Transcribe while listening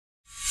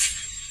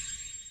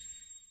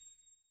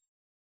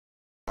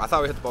I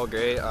thought we hit the ball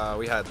great.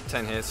 We had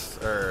 10 hits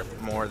or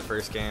more the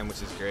first game,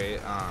 which is great.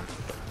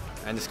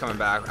 And just coming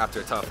back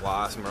after a tough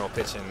loss, Merle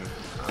pitching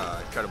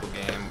incredible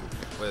game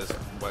was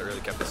what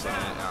really kept us in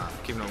it.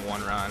 Keeping them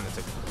 1 run, it's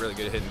a really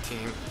good hitting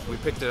team. We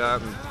picked it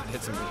up and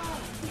hit some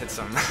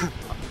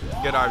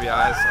good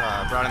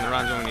RBIs. Brought in the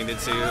runs when we needed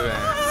to.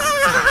 And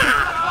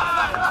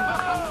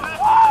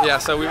yeah,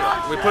 so we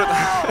put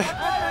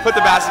put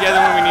the bats together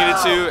when we needed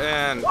to,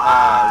 and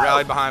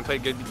rallied behind,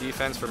 played good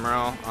defense for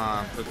Merle,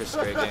 who pitched a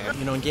great game.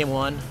 You know, in game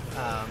 1,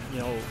 you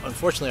know,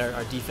 unfortunately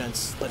our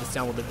defense let us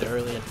down a little bit there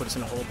early and put us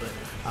in a hole, but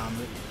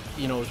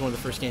you know, it was one of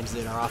the first games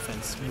that our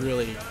offense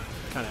really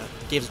kind of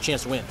gave us a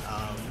chance to win,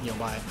 you know,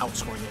 by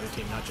outscoring the other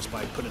team, not just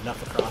by putting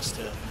enough across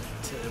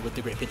with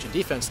the great pitch and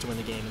defense to win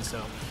the game. And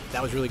so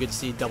that was really good to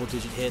see,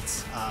 double-digit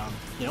hits,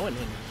 you know, and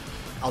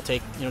I'll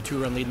take, you know,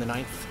 2-run lead in the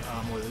 9th,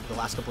 or the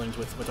last couple innings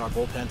with our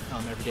bullpen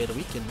every day of the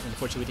week. And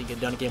unfortunately, we didn't get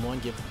done in game 1.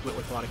 Give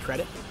Whitworth a lot of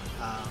credit,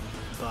 you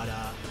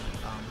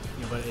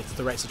know, but it's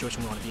the right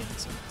situation we want to be in.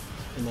 So.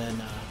 And then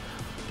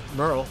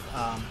Merle,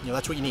 you know,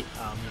 that's what you need.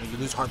 You know, you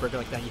lose a heartbreaker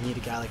like that, you need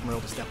a guy like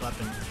Merle to step up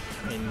and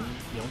you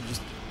know,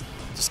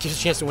 just gives us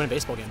a chance to win a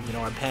baseball game. You know,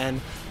 our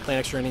pen, playing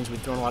extra innings,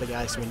 we've thrown a lot of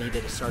guys, so we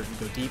needed to start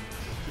to go deep.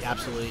 He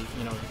absolutely,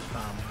 you know,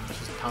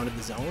 just pounded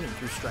the zone and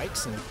threw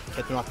strikes and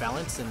kept them off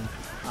balance, and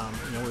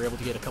you know, we were able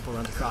to get a couple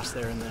runs across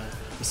there in the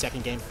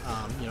second game,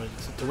 you know,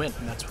 to win.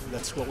 And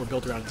that's what we're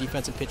built around.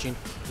 Defense and pitching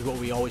is what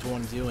we always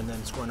want to do, and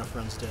then score enough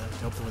runs to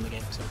hope to win the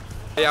game. So.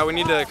 Yeah, we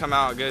need to come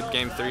out good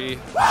game 3,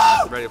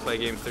 ready to play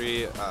game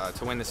 3.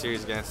 To win the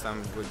series against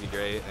them would be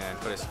great and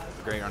put us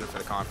a great runner for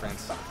the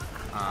conference.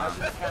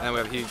 And then we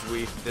have a huge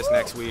week. This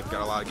next week,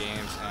 got a lot of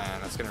games,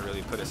 and that's going to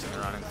really put us in the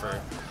running for,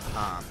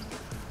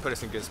 put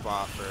us in a good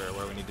spot for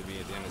where we need to be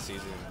at the end of the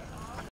season.